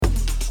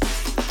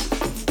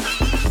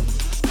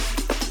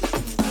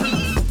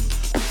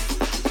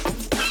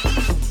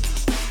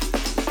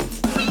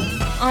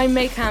I'm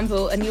May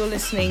Campbell and you're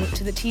listening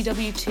to the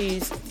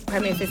TW2's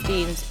Premier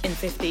 15s in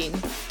 15.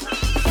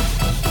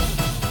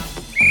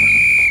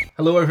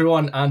 Hello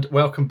everyone and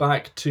welcome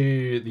back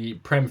to the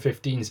Prem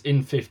 15s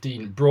in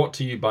 15 brought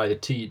to you by the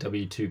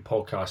TW2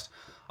 podcast.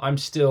 I'm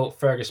still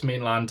Fergus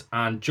Mainland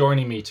and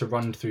joining me to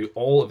run through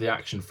all of the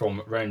action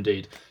from round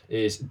 8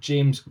 is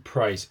James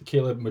Price,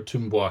 Caleb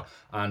Mutumbwa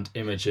and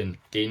Imogen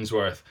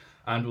Ainsworth.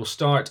 And we'll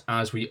start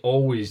as we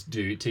always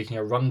do, taking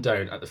a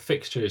rundown at the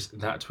fixtures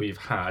that we've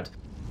had.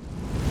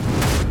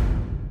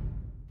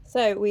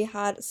 So we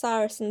had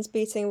Saracens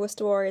beating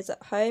Worcester Warriors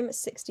at home,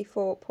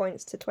 64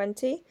 points to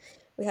 20.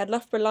 We had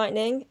Loughborough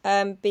Lightning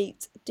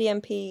beat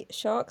DMP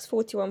Sharks,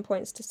 41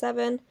 points to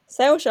 7.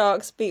 Sale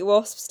Sharks beat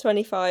Wasps,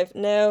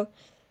 25-0.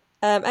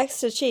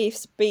 Exeter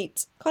Chiefs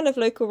beat kind of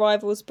local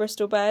rivals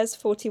Bristol Bears,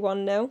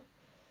 41-0.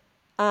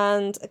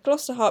 And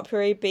Gloucester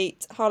Hartpury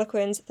beat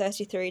Harlequins,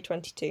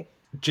 33-22.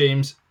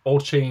 James,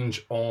 all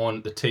change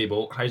on the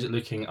table. How's it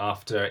looking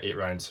after 8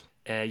 rounds?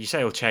 You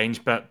say all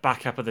change, but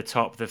back up at the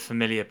top, the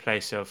familiar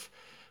place of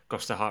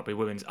Gloucester Hartpury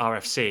Women's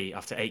RFC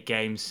after 8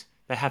 games.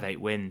 They have 8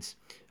 wins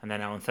and they're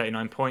now on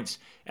 39 points.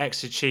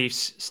 Exeter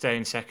Chiefs stay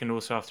in second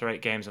also after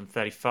 8 games on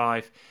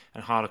 35,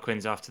 and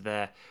Harlequins after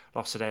their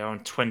loss today are on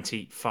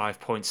 25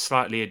 points,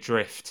 slightly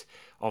adrift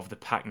of the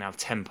pack now,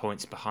 10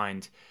 points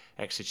behind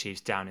Exeter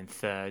Chiefs down in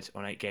third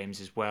on 8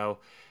 games as well.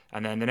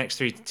 And then the next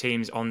 3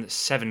 teams on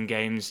 7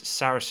 games,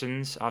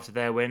 Saracens after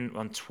their win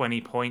on 20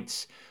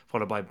 points,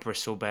 followed by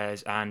Bristol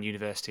Bears and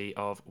University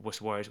of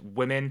Worcester Warriors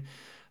Women.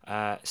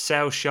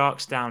 Sale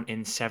Sharks down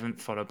in 7th,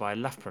 followed by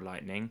Loughborough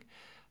Lightning.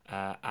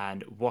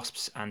 And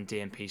Wasps and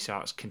DMP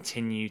Sharks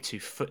continue to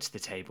foot the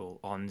table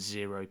on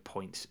 0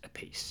 points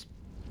apiece.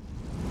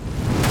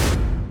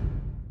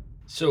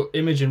 So,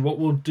 Imogen, what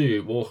we'll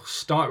do, we'll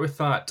start with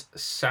that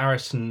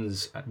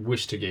Saracens at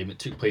Worcester game that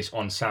took place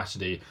on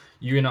Saturday.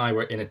 You and I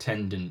were in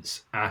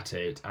attendance at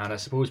it, and I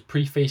suppose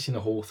prefacing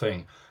the whole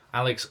thing,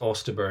 Alex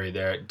Osterbury,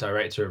 their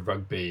director of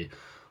rugby,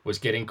 was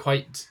getting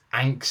quite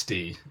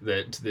angsty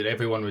that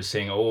everyone was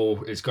saying,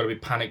 oh, it's got to be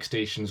panic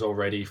stations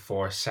already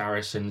for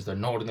Saracens. They're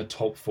not in the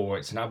top 4.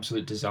 It's an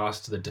absolute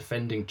disaster. The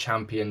defending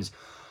champions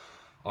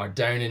are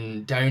down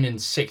in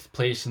 6th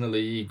place in the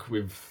league.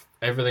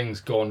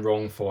 Everything's gone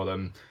wrong for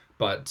them.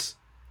 But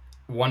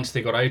once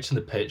they got out on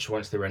the pitch,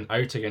 once they went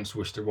out against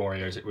Worcester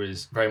Warriors, it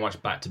was very much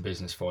back to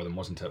business for them,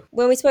 wasn't it?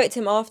 When we spoke to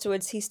him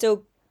afterwards, he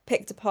still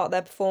picked apart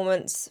their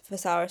performance for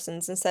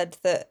Saracens and said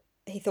that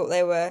he thought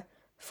they were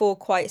 4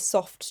 quite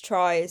soft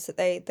tries that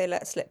they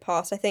let slip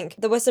past. I think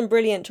there were some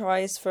brilliant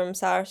tries from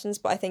Saracens,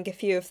 but I think a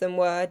few of them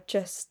were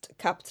just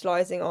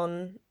capitalising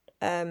on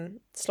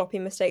sloppy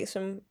mistakes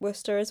from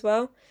Worcester as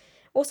well.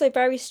 Also,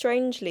 very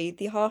strangely,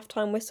 the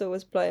half-time whistle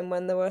was blown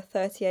when there were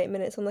 38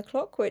 minutes on the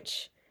clock,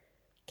 which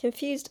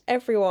confused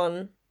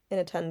everyone in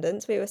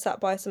attendance. We were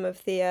sat by some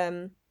of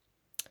the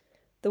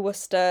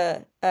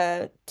Worcester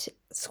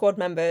squad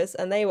members,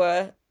 and they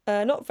were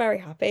not very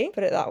happy,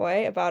 put it that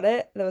way, about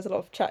it. There was a lot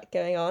of chat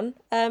going on.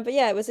 But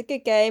yeah, it was a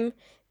good game.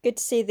 Good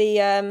to see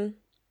the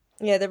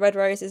Red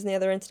Roses and the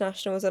other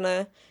internationals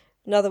on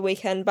another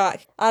weekend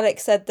back.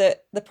 Alex said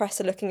that the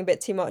press are looking a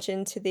bit too much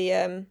into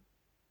the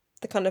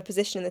kind of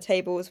position in the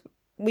tables.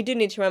 We do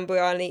need to remember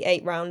we're only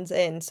 8 rounds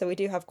in, so we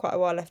do have quite a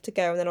while left to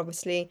go, and then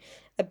obviously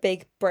a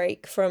big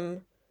break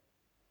from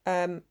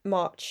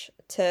March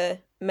to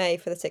May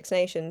for the Six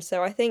Nations.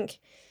 So I think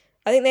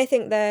they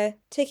think they're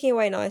ticking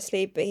away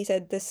nicely, but he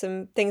said there's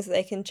some things that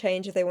they can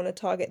change if they want to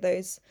target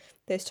those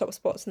top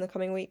spots in the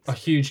coming weeks. A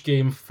huge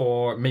game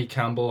for May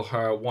Campbell,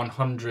 her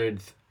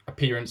 100th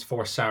appearance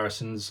for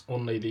Saracens,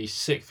 only the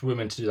 6th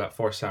woman to do that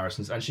for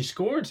Saracens, and she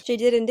scored. She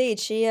did indeed.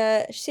 She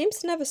seems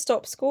to never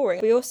stop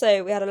scoring. We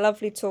had a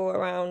lovely tour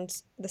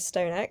around the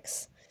Stone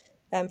X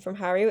from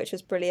Harry, which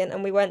was brilliant,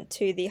 and we went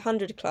to the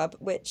 100 Club,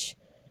 which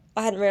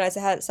I hadn't realised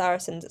they had at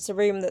Saracens. It's a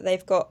room that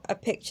they've got a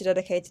picture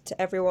dedicated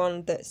to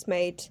everyone that's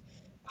made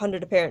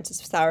 100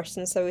 appearances for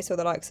Saracens, so we saw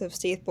the likes of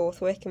Steve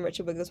Borthwick and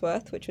Richard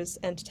Wigglesworth, which was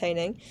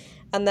entertaining.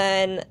 And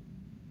then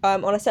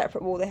on a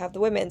separate wall they have the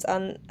women's,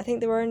 and I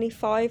think there were only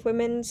 5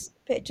 women's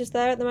pictures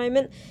there at the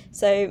moment,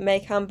 so May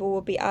Campbell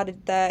will be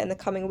added there in the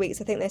coming weeks.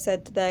 I think they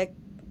said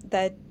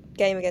their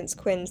game against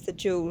Quins, the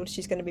Jewel,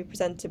 she's going to be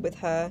presented with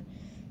her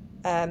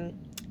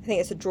I think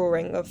it's a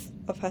drawing of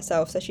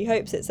herself, so she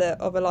hopes it's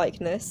of a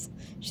likeness,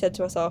 she said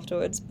to us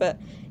afterwards. But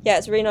yeah,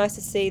 it's really nice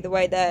to see the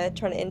way they're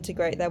trying to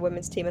integrate their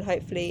women's team, and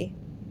hopefully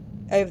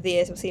over the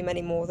years we'll see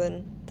many more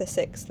than the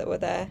 6 that were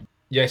there.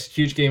 Yes,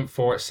 huge game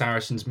for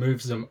Saracens,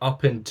 moves them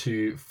up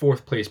into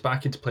 4th place,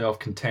 back into playoff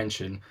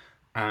contention.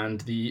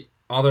 And the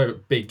other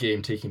big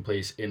game taking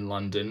place in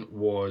London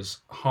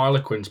was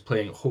Harlequins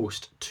playing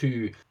host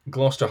to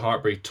Gloucester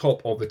Hartpury,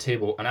 top of the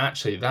table. And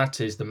actually,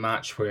 that is the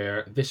match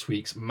where this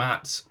week's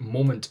Matt's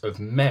moment of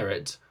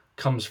merit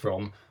comes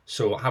from.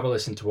 So have a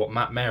listen to what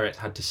Matt Merritt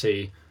had to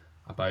say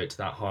about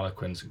that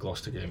Harlequins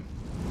Gloucester game.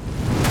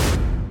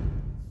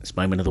 It's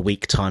moment of the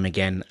week time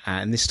again,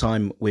 and this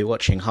time we're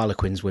watching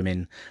Harlequins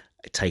women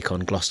take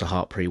on Gloucester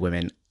Hartpury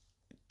women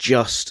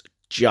just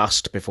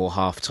before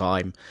half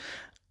time.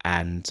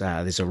 and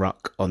there's a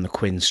ruck on the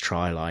Quins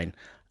try line.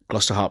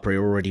 Gloucester Hartpury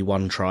are already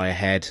 1 try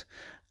ahead,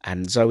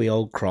 and Zoe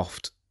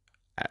Oldcroft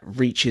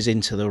reaches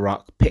into the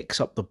ruck, picks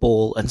up the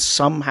ball, and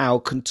somehow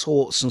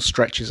contorts and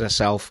stretches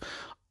herself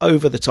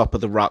over the top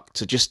of the ruck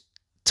to just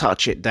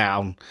touch it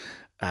down.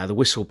 The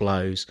whistle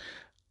blows.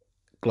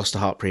 Gloucester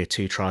Hartpury are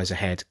 2 tries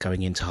ahead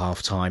going into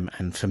half-time,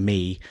 and for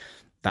me,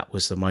 that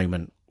was the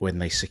moment when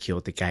they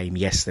secured the game.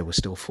 Yes, there were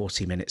still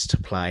 40 minutes to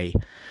play,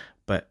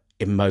 but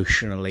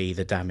emotionally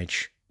the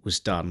damage was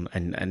done,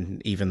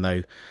 and even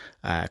though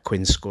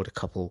Quinn scored a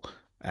couple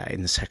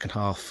in the second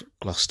half,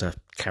 Gloucester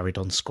carried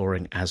on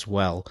scoring as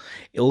well.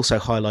 It also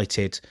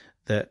highlighted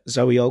that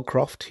Zoe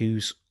Oldcroft,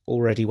 who's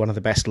already one of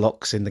the best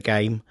locks in the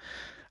game,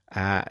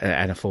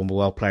 and a former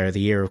World Player of the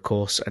Year, of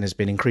course, and has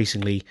been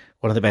increasingly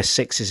one of the best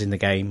 6s in the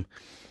game,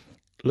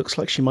 looks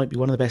like she might be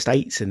one of the best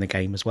 8s in the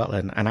game as well.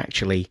 And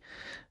actually,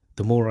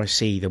 the more I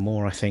see, the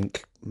more I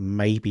think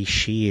maybe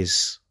she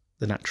is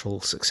the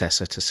natural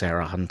successor to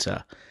Sarah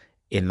Hunter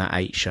in that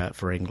 8 shirt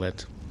for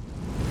England.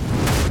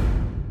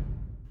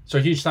 So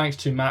huge thanks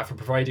to Matt for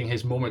providing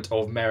his moment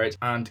of merit.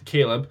 And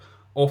Caleb,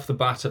 off the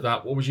bat of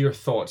that, what was your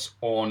thoughts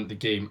on the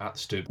game at the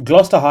Stoop?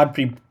 Gloucester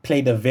Hartpury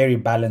played a very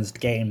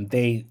balanced game.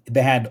 They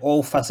had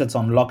all facets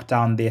on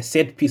lockdown. Their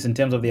set piece in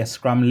terms of their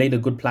scrum laid a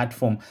good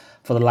platform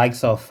for the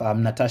likes of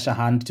Natasha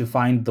Hunt to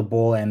find the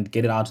ball and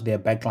get it out to their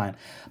backline.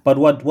 But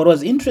what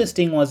was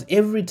interesting was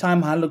every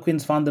time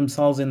Harlequins found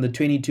themselves in the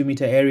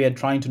 22-meter area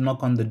trying to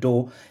knock on the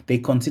door, they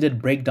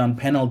considered breakdown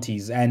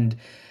penalties, and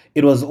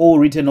it was all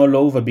written all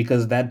over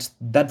because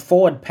that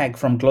forward pack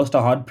from Gloucester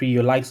Hartpury,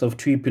 your likes of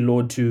Tui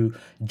Pilot to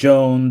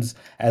Jones,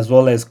 as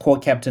well as core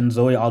captain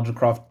Zoe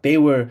Aldercroft, they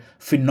were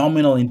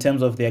phenomenal in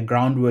terms of their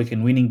groundwork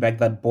and winning back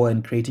that ball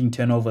and creating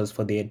turnovers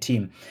for their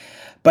team.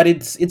 But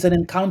it's an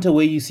encounter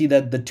where you see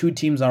that the two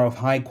teams are of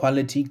high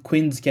quality.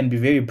 Quins can be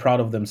very proud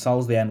of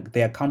themselves. They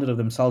accounted of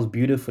themselves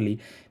beautifully.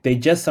 They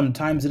just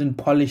sometimes didn't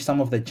polish some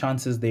of the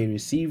chances they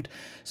received.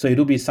 So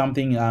it'll be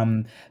something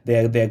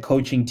their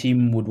coaching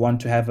team would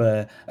want to have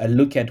a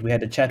look at. We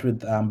had a chat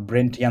with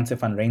Brent Janse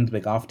van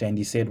Rensburg after, and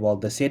he said, well,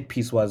 the set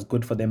piece was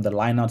good for them, the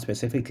line out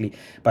specifically,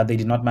 but they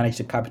did not manage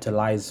to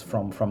capitalize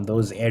from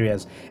those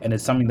areas, and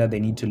it's something that they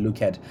need to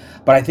look at.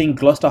 But I think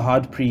Gloucester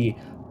Hartpury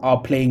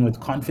are playing with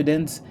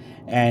confidence,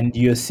 and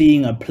you're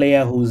seeing a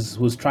player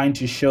who's trying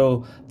to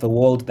show the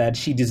world that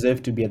she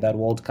deserved to be at that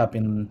World Cup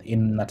in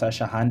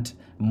Natasha Hunt,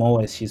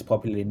 more as she's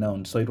popularly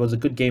known. So it was a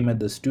good game at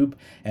the Stoop,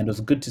 and it was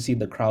good to see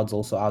the crowds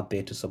also out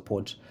there to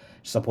support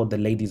the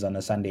ladies on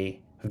a Sunday,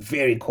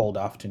 very cold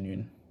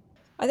afternoon.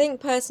 I think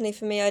personally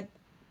for me, I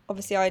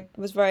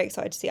was very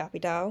excited to see Abby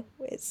Dow.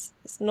 It's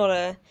not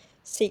a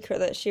secret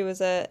that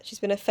she's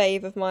been a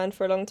fave of mine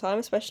for a long time,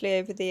 especially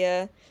over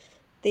the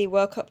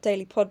World Cup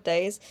Daily Pod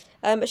days.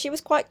 But she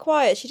was quite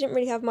quiet. She didn't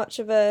really have much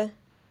of a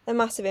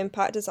massive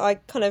impact, as I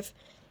kind of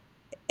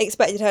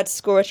expected her to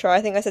score a try.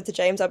 I think I said to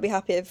James I'd be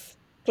happy if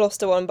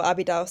Gloucester won, but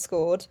Abby Dow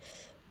scored.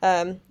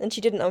 And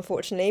she didn't,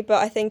 unfortunately.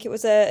 But I think it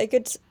was a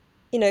good,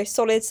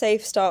 solid,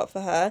 safe start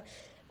for her.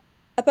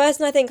 A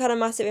person I think had a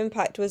massive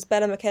impact was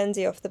Bella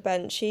McKenzie off the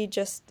bench. She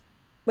just,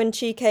 when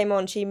she came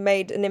on, she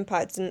made an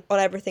impact on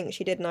everything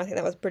she did, and I think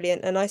that was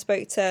brilliant. And I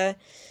spoke to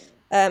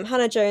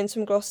Hannah Jones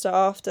from Gloucester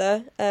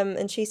after,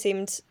 and she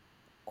seemed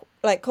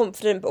like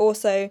confident, but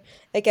also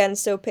again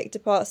still picked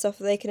apart stuff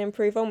that they can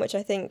improve on, which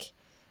I think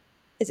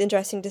is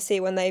interesting to see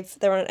when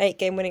they're on an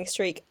 8-game winning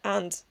streak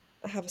and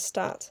have a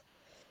stat.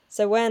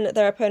 So when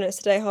their opponents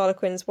today,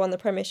 Harlequins, won the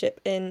Premiership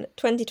in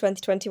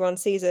 2020-21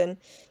 season,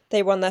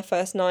 they won their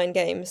first 9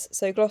 games.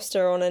 So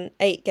Gloucester are on an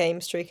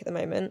 8-game streak at the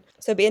moment.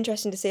 So it'll be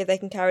interesting to see if they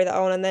can carry that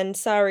on. And then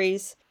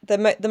Sarries, the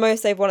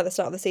most they've won at the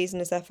start of the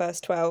season is their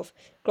first 12.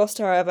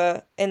 Gloucester,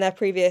 however, in their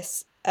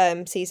previous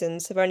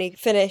seasons have only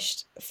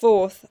finished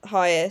 4th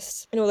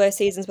highest in all those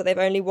seasons, but they've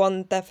only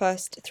won their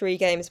first 3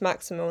 games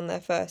maximum on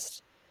their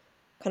first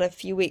kind of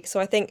few weeks. So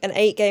I think an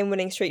 8-game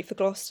winning streak for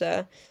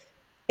Gloucester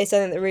is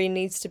something that really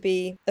needs to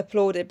be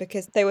applauded,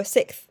 because they were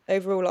 6th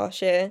overall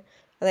last year,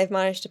 and they've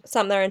managed to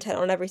stamp their intent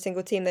on every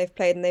single team they've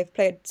played, and they've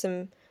played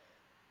some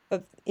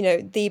of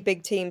the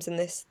big teams in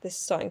this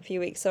starting few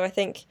weeks. So I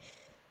think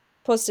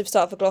positive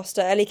start for Gloucester.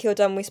 Ellie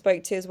Kildun we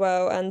spoke to as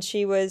well, and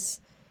she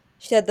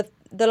said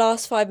the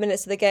last 5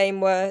 minutes of the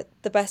game were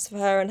the best for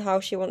her and how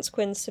she wants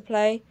Quins to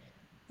play.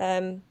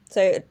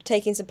 So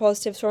taking some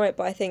positives from it,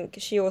 but I think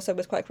she also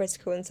was quite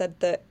critical and said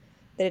that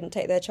they didn't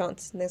take their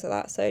chances and things like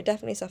that. So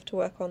definitely stuff to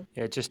work on.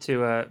 Yeah, just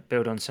to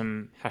build on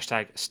some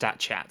hashtag stat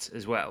chat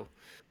as well.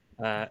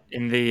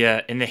 In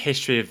the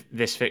history of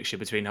this fixture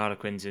between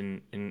Harlequins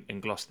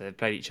and Gloucester, they've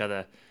played each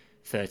other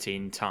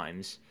 13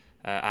 times,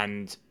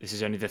 and this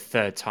is only the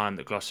 3rd time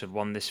that Gloucester have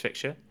won this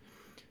fixture.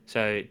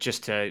 So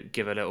just to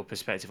give a little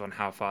perspective on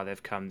how far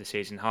they've come this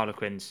season,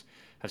 Harlequins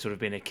have sort of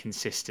been a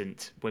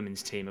consistent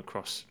women's team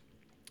across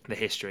the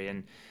history,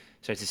 and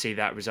so to see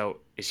that result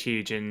is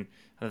huge. And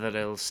another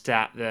little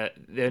stat, that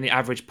the only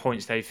average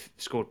points they've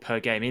scored per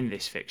game in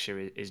this fixture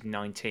is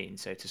 19,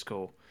 so to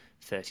score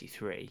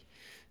 33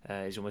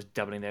 is almost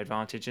doubling their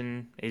advantage,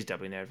 and is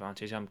doubling their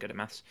advantage. I'm good at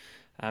maths.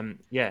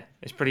 Yeah,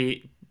 it's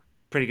pretty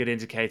pretty good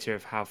indicator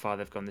of how far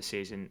they've gone this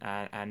season.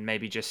 And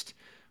maybe just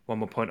one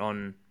more point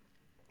on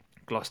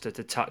Gloucester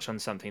to touch on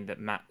something that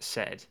Matt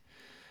said.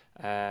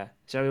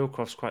 Zoe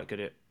Allcroft's quite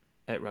good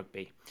at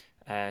rugby.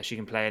 She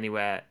can play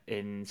anywhere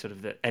in sort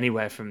of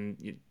anywhere from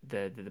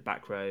the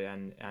back row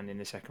and in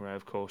the second row,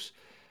 of course,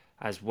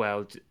 as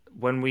well.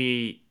 When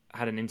we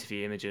had an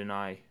interview, Imogen and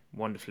I,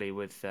 wonderfully,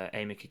 with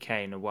Amy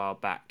Cockayne a while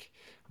back,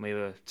 and we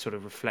were sort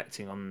of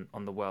reflecting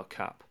on the World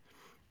Cup.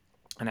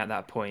 And at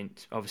that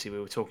point, obviously, we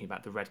were talking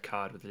about the red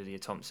card with Lydia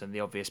Thompson, the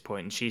obvious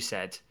point, and she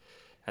said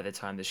at the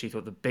time that she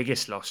thought the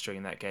biggest loss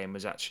during that game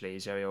was actually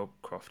Zoe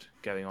Allcroft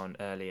going on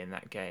early in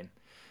that game.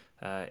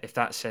 If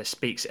that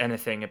speaks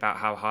anything about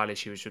how highly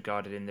she was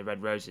regarded in the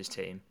Red Roses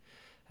team,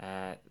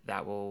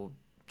 that will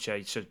show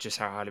you just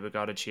how highly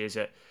regarded she is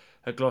at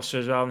Gloucester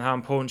as well, and how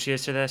important she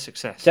is to their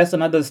success. Just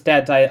another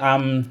stat.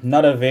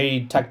 Not a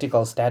very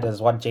tactical stat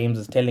as what James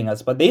is telling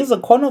us, but there is a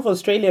corner of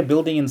Australia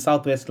building in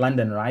southwest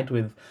London, right,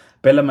 with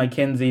Bella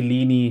McKenzie,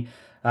 Leanie,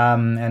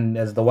 and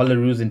as the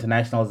Wallaroos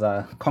internationals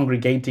are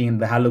congregating in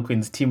the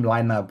Harlequins team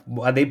lineup.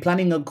 Are they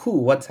planning a coup?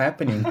 What's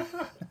happening?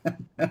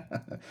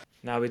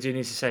 Now, we do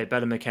need to say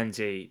Bella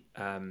McKenzie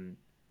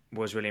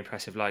was really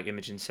impressive, like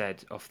Imogen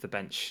said, off the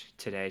bench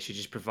today. She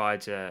just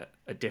provides a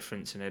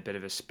difference and a bit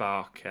of a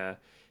spark.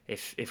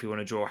 If we want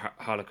to draw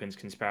Harlequins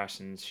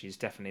comparisons, she's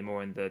definitely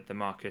more in the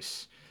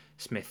Marcus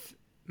Smith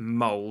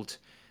mould.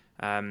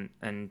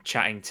 And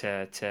chatting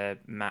to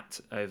Matt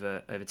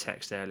over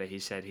text earlier, he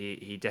said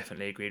he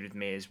definitely agreed with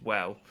me as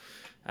well,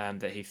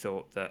 that he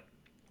thought that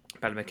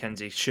Bella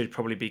McKenzie should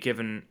probably be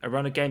given a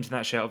run of games in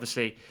that shirt.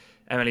 Obviously,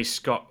 Emily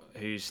Scott,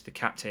 who's the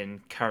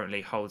captain,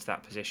 currently holds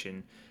that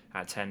position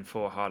at 10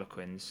 for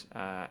Harlequins,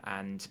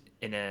 and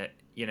in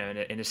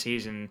a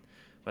season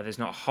where there's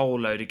not a whole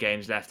load of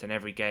games left and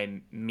every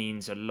game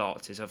means a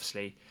lot, is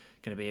obviously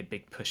going to be a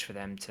big push for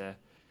them to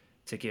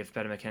give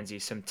Bella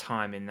McKenzie some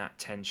time in that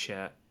 10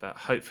 shirt, but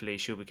hopefully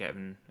she'll be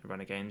getting a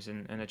run of games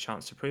and a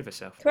chance to prove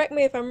herself. Correct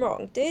me if I'm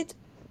wrong, did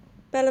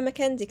Bella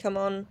McKenzie come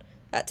on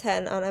at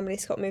 10 and Emily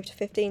Scott moved to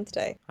 15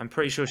 today? I'm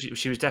pretty sure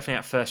she was definitely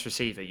at first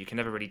receiver. You can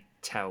never really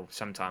tell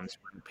sometimes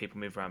when people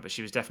move around, but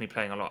she was definitely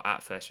playing a lot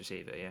at first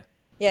receiver, yeah.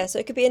 Yeah, so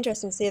it could be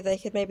interesting to see if they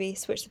could maybe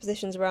switch the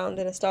positions around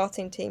in a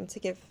starting team to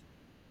give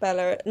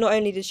Bella... Not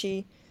only did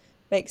she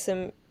make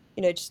some,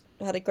 just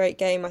had a great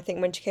game, I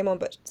think, when she came on,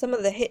 but some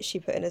of the hits she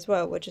put in as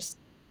well were just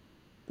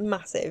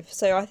massive.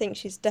 So I think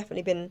she's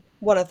definitely been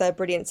one of their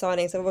brilliant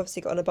signings. They've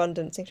obviously got an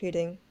abundance,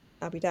 including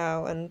Abby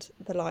Dow and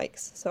the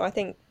likes. So I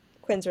think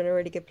Quins are in a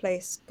really good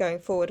place going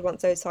forward.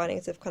 Once those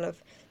signings have kind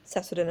of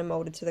settled in and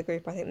moulded to the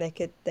group, I think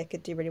they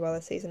could do really well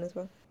this season as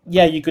well.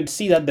 Yeah, you could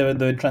see that they were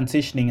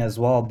transitioning as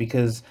well,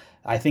 because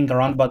I think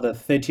around about the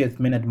 30th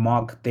minute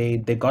mark, they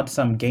got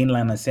some gain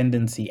line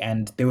ascendancy,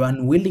 and they were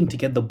unwilling to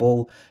get the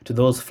ball to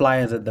those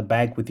flyers at the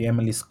back with your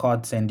Emily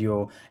Scotts and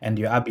your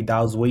Abby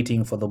Dows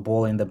waiting for the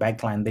ball in the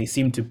back line. They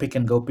seemed to pick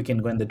and go,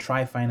 and the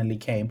try finally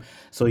came.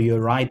 So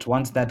you're right,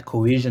 once that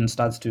cohesion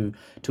starts to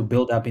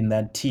build up in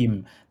that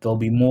team, they'll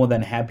be more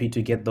than happy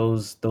to get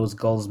those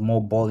girls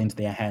more ball into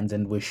their hands,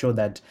 and we're sure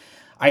that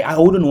I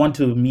wouldn't want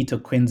to meet a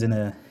Quins in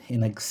a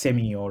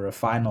semi or a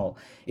final,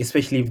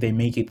 especially if they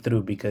make it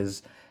through,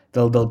 because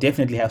they'll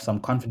definitely have some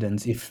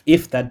confidence.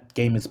 If that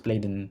game is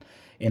played in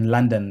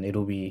London,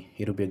 it'll be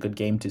a good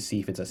game to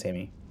see if it's a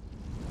semi.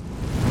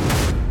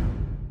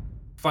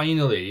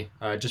 Finally,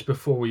 just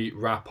before we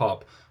wrap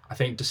up, I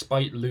think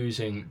despite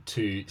losing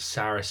to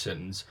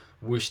Saracens,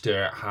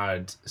 Worcester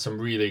had some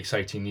really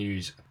exciting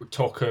news.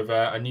 Talk of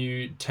a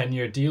new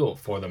 10-year deal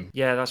for them.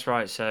 Yeah, that's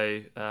right.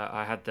 So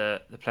I had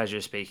the pleasure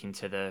of speaking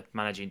to the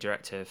managing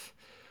director of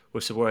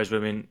Worcester Warriors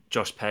Women,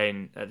 Josh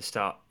Payne, at the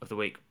start of the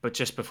week. But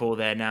just before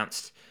they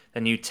announced a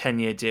new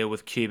 10-year deal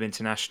with Cube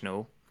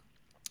International,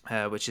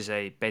 which is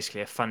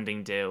basically a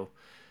funding deal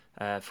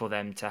for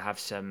them to have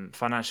some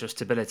financial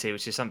stability,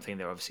 which is something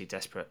they're obviously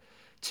desperate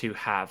to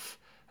have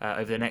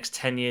over the next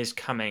 10 years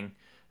coming.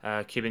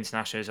 Cube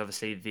International is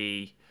obviously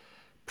the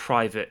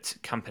private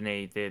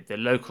company, the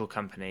local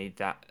company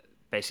that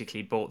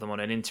basically bought them on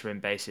an interim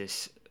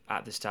basis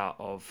at the start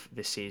of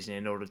this season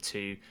in order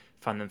to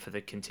fund them for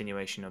the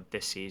continuation of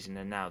this season,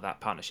 and now that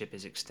partnership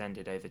is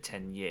extended over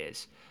 10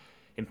 years.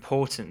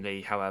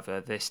 Importantly,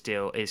 however, this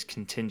deal is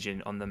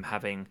contingent on them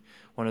having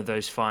one of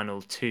those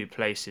final 2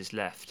 places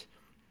left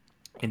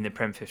in the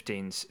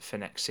Prem15s for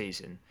next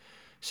season.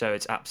 So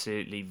it's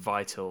absolutely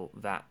vital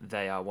that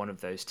they are one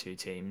of those 2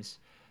 teams.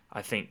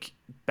 I think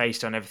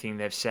based on everything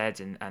they've said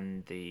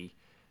and the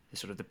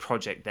sort of the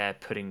project they're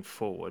putting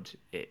forward,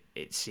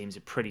 it seems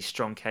a pretty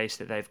strong case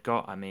that they've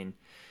got. I mean,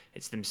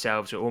 it's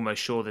themselves. We're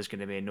almost sure there's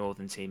going to be a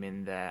northern team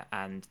in there,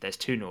 and there's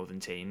 2 northern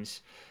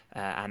teams.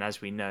 And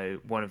as we know,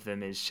 one of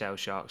them is Shell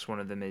Sharks, one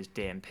of them is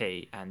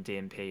DMP, and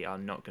DMP are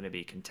not going to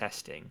be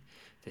contesting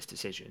this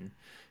decision.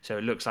 So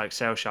it looks like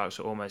Shell Sharks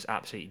are almost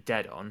absolutely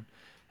dead on.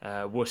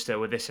 Worcester,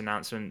 with this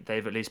announcement,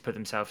 they've at least put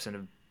themselves in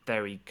a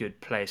very good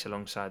place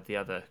alongside the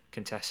other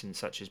contestants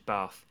such as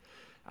Bath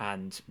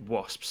and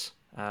Wasps.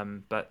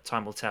 But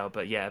time will tell.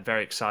 But yeah,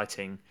 very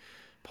exciting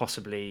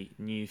possibly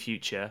new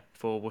future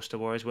for Worcester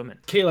Warriors women.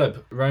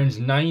 Caleb, round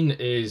 9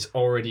 is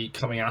already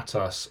coming at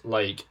us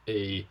like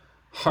a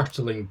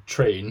hurtling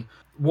train.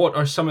 What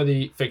are some of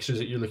the fixtures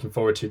that you're looking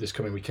forward to this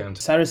coming weekend?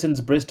 Saracens,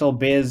 Bristol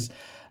Bears.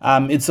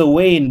 It's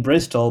away in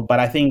Bristol, but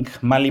I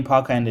think Mali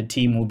Parker and the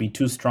team will be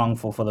too strong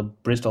for the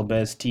Bristol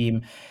Bears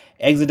team.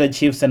 Exeter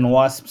Chiefs and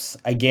Wasps.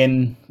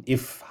 Again,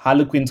 if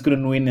Harlequins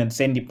couldn't win at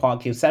Sandy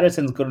Park, if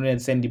Saracens couldn't win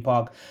at Sandy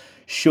Park,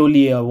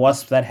 surely a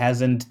Wasp that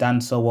hasn't done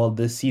so well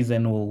this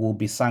season will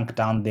be sunk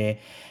down there.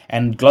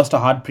 And Gloucester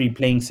Hartpury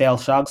playing Sale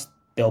Sharks.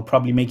 They'll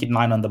probably make it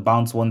 9 on the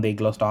bounce one day,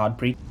 Gloucester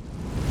Hartpury.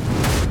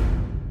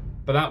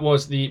 But that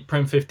was the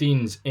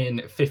Prem15s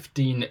in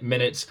 15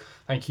 minutes.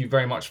 Thank you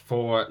very much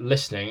for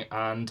listening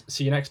and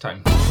see you next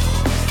time.